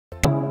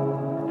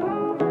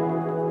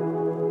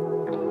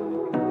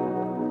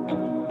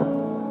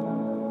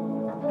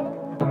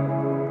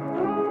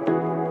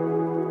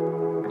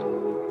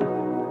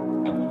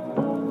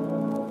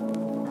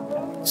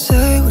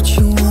what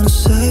you wanna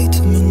say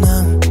to me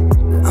now.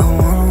 I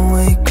wanna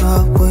wake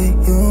up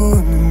with you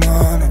in the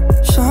morning.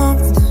 Show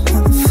me there's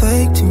nothing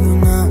fake to you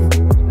now.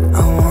 I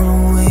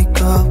wanna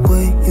wake up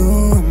with you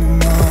in the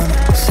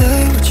morning.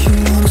 Say what you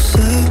wanna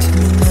say to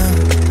me now.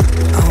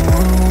 I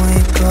wanna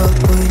wake up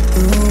with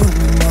you in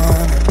the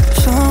morning.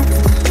 Show me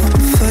there's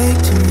nothing fake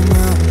to me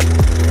now.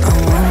 I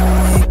wanna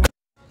wake up.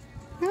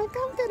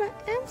 Welcome to the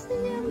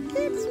MCM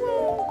Kids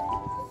World.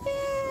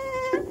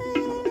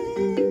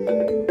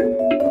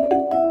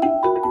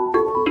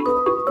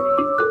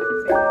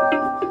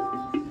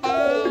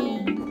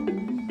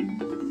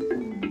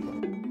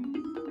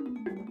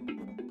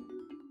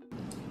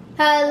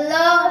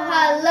 Hello,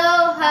 hello,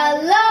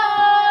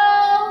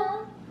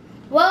 hello!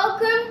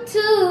 Welcome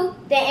to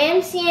the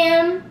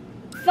MCM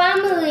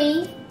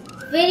family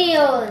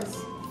videos.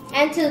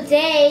 And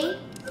today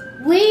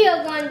we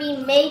are going to be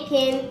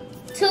making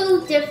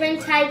two different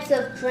types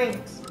of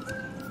drinks.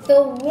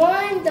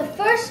 The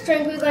first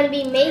drink we're going to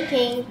be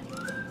making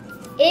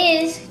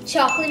is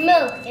chocolate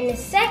milk, and the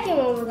second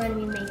one we're going to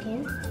be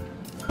making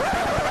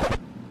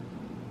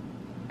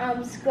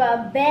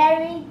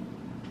strawberry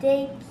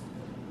dates.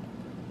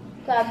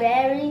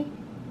 Strawberry.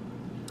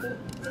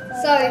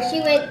 Sorry,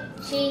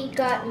 she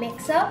got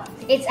mixed up.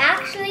 It's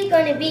actually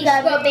going to be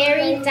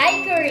strawberry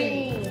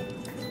daiquiri.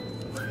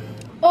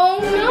 Oh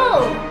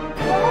no!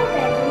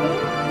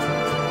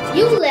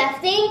 You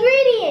left the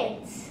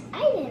ingredients.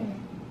 I didn't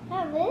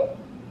have it.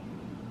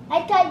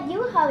 I thought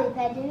you have it,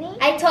 Pedranique.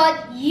 I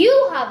thought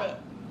you have it.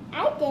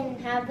 I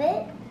didn't have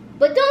it.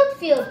 But don't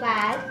feel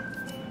bad.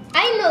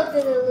 I know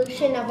the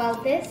solution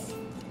about this.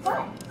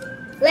 What?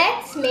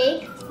 Let's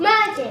make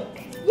magic.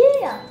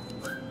 Yeah.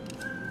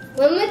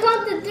 When we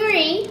count to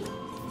 3,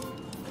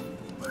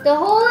 the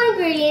whole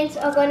ingredients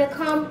are going to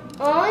come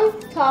on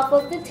top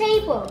of the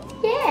table.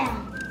 Yeah.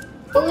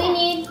 But we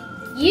need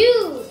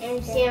you,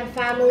 MCM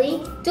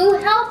family, to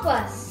help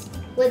us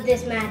with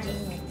this magic.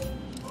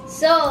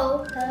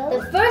 So,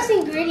 the first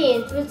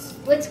ingredient,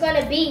 what's going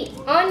to be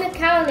on the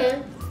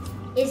counter,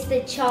 is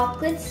the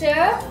chocolate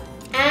syrup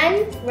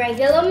and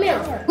regular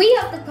milk. We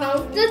have to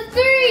count to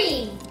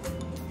 3.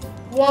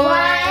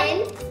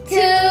 1, 2,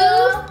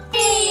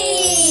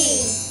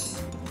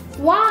 3.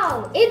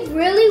 Wow, it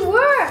really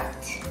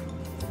worked.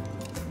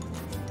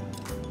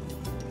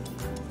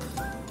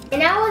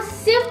 And our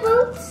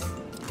simple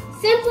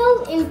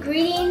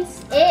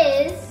ingredients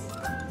is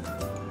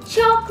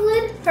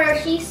chocolate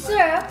Hershey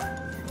syrup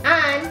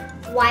and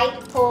white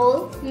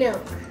whole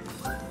milk.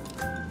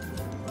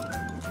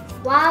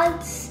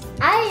 Whilst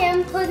I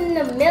am putting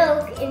the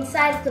milk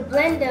inside the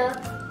blender,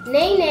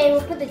 Nae Nae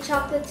will put the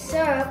chocolate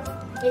syrup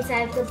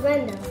inside the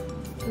blender.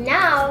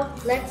 Now,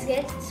 let's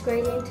get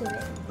straight into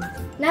it.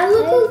 Now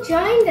look who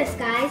joined us,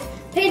 guys.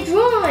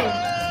 Pedron!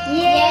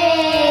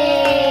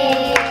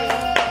 Yay!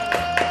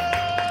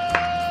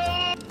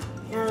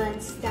 Now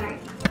let's start.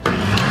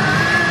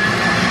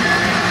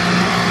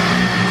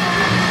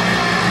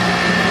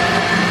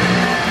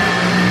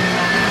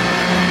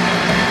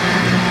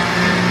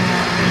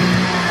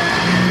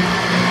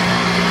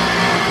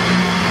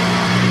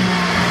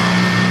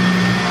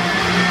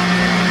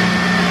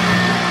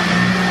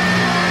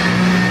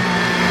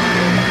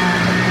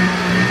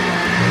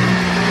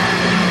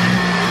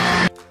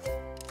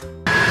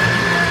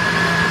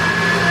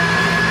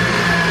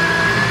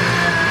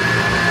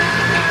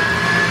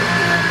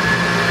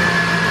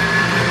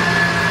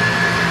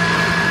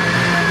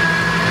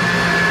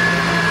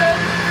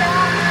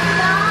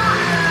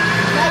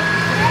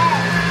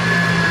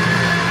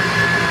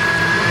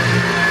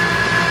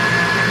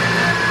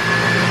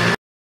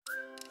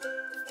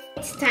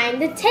 It's time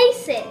to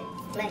taste it.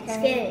 Let's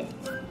get it.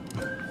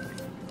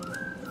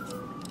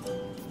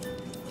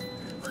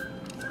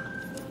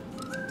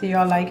 Do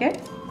y'all like it?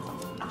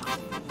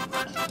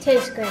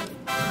 Tastes good.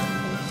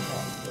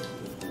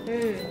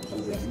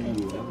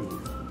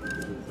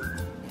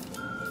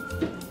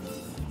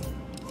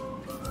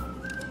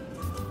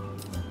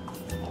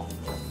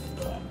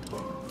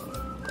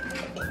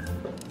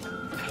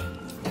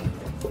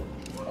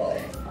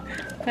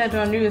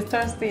 Pedron, you is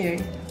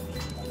thirsty.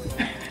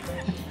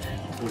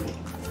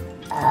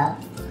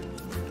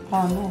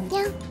 Oh no.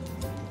 Yeah.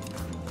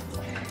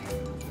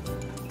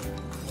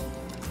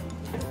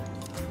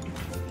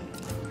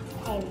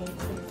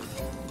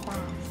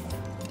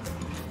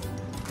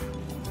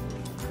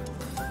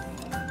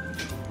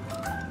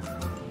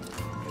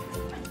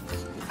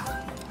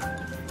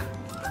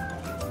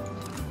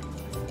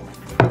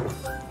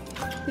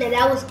 Now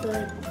that was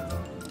good.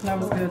 That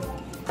was good.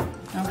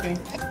 Okay.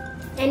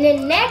 And the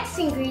next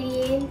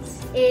ingredient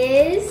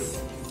is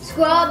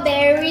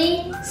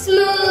strawberry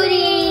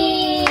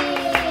smoothie.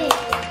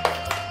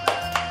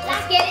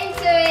 Let's get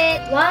into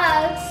it.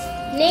 Whilst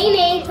Nae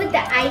Nae put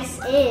the ice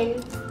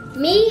in,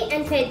 me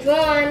and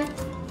Pedron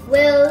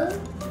will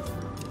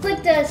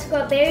put the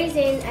strawberries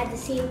in at the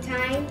same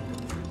time.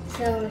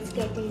 So let's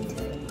get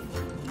into it.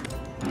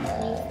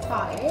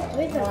 Pot it.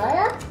 With the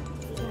water?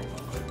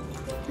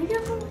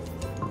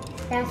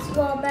 That's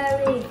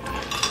strawberry.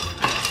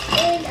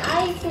 and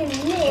ice and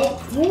mix.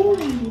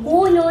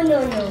 Oh, no.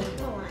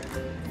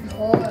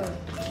 Hold on.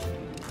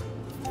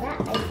 That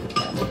ice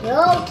is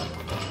go.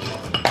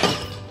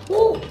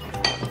 Ooh.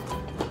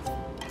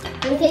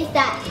 Let me taste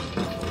that.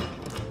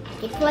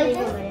 It's like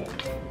that.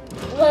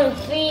 One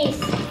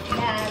freeze.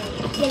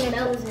 Chicken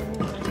nose in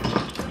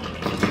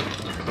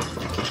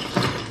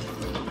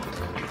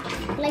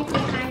Like the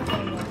high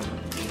one.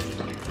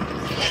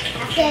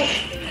 That's it.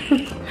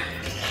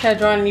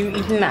 Pedron, you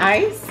eating the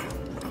ice?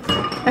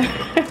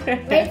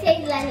 It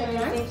tastes like a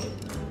lunch.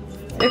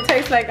 It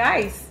tastes like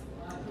ice.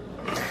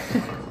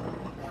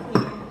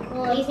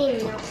 Well, you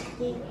think no.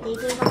 They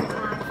do have the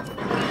eye.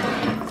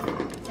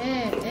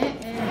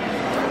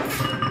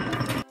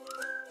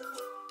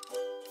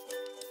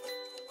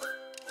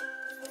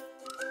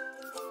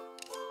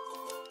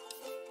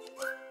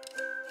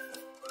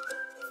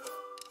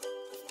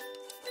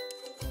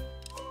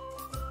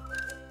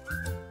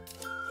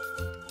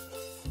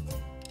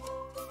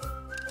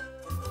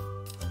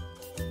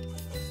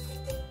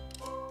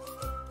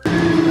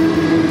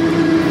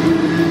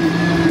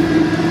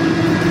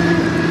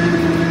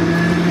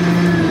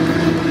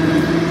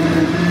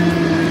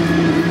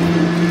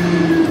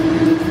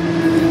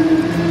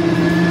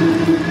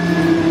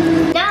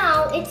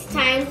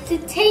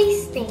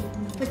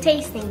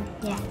 Tasting.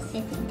 Yes.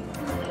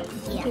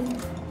 Yeah.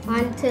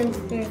 1, 2,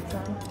 3,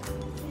 4.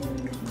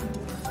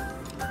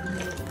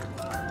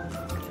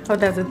 How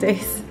does it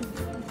taste?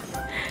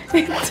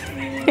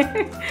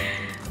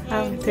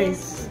 How it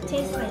tastes?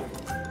 Tastes like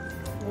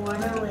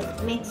water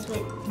mixed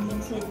with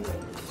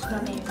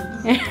strawberries.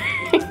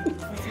 That's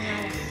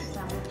not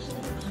sour.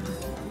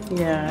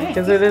 Yeah,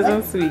 because it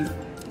isn't sweet.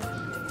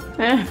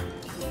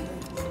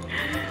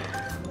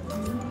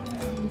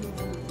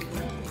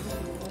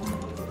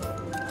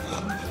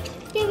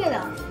 Give it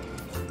up.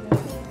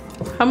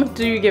 How much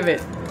do you give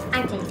it?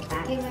 I think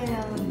that. Give it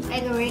I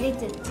can rate it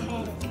to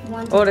 10.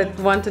 1 to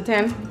 10. 1 to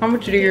 10? How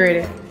much do you rate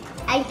it?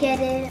 I get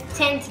it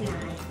 10 to 9.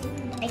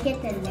 I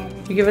get the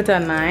 11. You give it a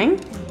 9?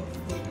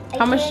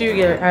 How much do you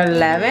give it?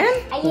 11?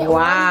 I get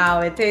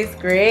Wow, it tastes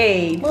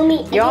great.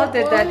 Mommy, Y'all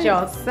did that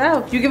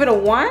yourself. You give it a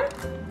 1?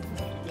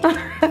 I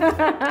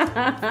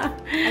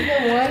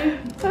get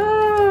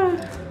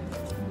 1.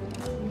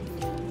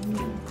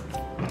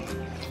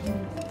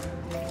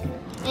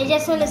 I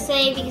just want to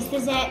say, because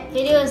this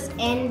video is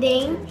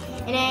ending,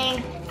 and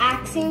I'm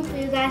asking for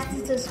you guys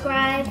to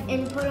subscribe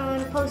and put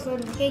on post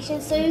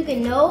notifications so you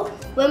can know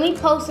when we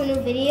post a new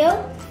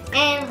video,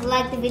 and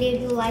like the video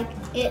if you like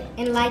it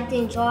and like to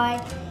enjoy,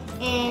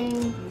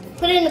 and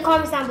put it in the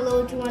comments down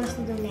below what you want us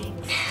to do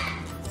next.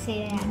 So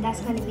yeah,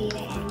 that's going to be the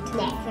end for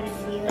the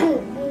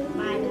video.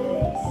 Bye.